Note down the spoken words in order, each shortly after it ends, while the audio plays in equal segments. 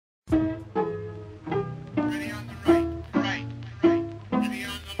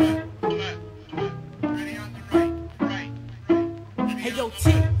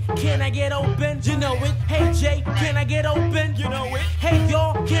open? You know it. Hey Jay, can I get open? You know it. Hey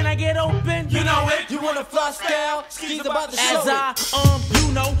y'all, can I get open? You know it. You wanna fly style? Ski's about to show it.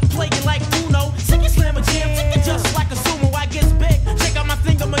 You know, playing like Uno. Sick and slam a jam, take it just like a sumo. I gets big. Check out my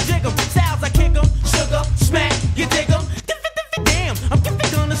finger, my jig 'em. Styles I kick 'em. Sugar, smack, you dig 'em. Damn, I'm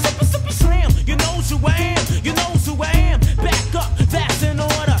gonna super slam. You knows who I am. You knows who I am. Back up, that's in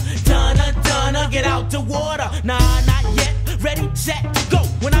order. Donna, get out the water. Nah, not yet. Ready, set, go.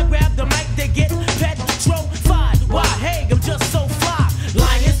 When I grab the mic, they get petrified. Why? Hey, I'm just so fly.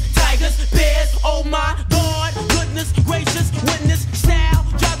 Lions, tigers, bears. Oh my God, goodness gracious, witness style,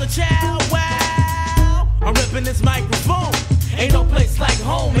 drive the child. Wow, I'm ripping this microphone. Ain't no place like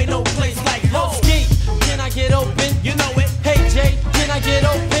home. Ain't no place like home. Ski, can I get open? You know it. Hey Jay, can I get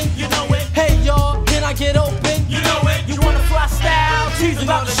open? You know it. Hey y'all, can I get open? You know it. You wanna fly style? She's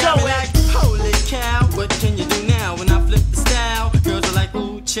about to show it. Holy cow, what can you do now when I flip the style? Girls are like,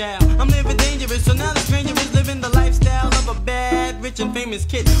 ooh, child. I'm living dangerous, so now the stranger is living the lifestyle of a bad, rich and famous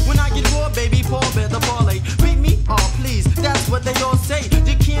kid. When I get raw, baby, pour better parlay. Beat me? Oh, please, that's what they all say.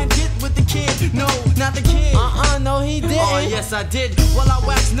 You can't get with the kid. No, not the kid. No, he didn't. Oh, yes, I did. Well, I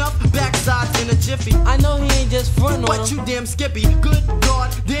waxed up backsides in a jiffy. I know he ain't just frontin' on What him. you damn skippy? Good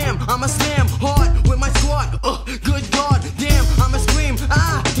God, damn, I'm a slam hard with my squad. Good God, damn, I'm a scream.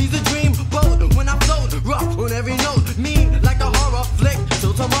 He's a dream boat when I float, rough on every note, mean like a horror flick.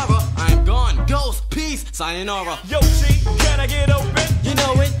 Till tomorrow, I'm gone. Ghost, peace, sayonara. Yo, G, can I get open? You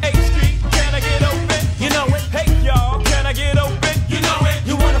know it. H-Ski, can I get open? You know it. Hey, y'all, can I get open? You know it.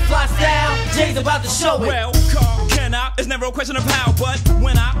 You wanna fly style? Jay's about to show it. Well, can I? It's never a question of how, but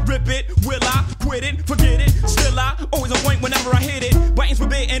when I rip it, will I quit it? Forget it. Still I always on point whenever I hit it. Biting's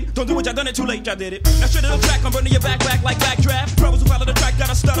forbidden. Don't do it, y'all done it too late, y'all did it. Now straight to the track, I'm burning your back like backdraft. Brothers who follow the track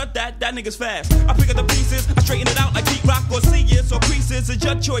gotta stutter, that nigga's fast. I pick up the pieces, I straighten it out like Pete Rock or Sirius or Creases. It's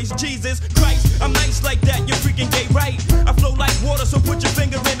your choice, Jesus Christ. I'm nice like that, you're freaking gay, right? I flow like water, so put your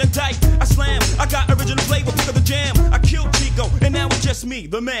finger in the dike. I slam, I got original flavor, pick up the jam. I killed Chico, and now it's just me,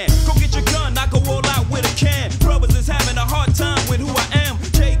 the man. Go get your gun, I go all out with a can. Brothers is having a hard time with who I am.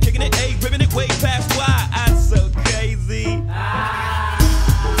 Jay kicking it, A, ripping it way past why I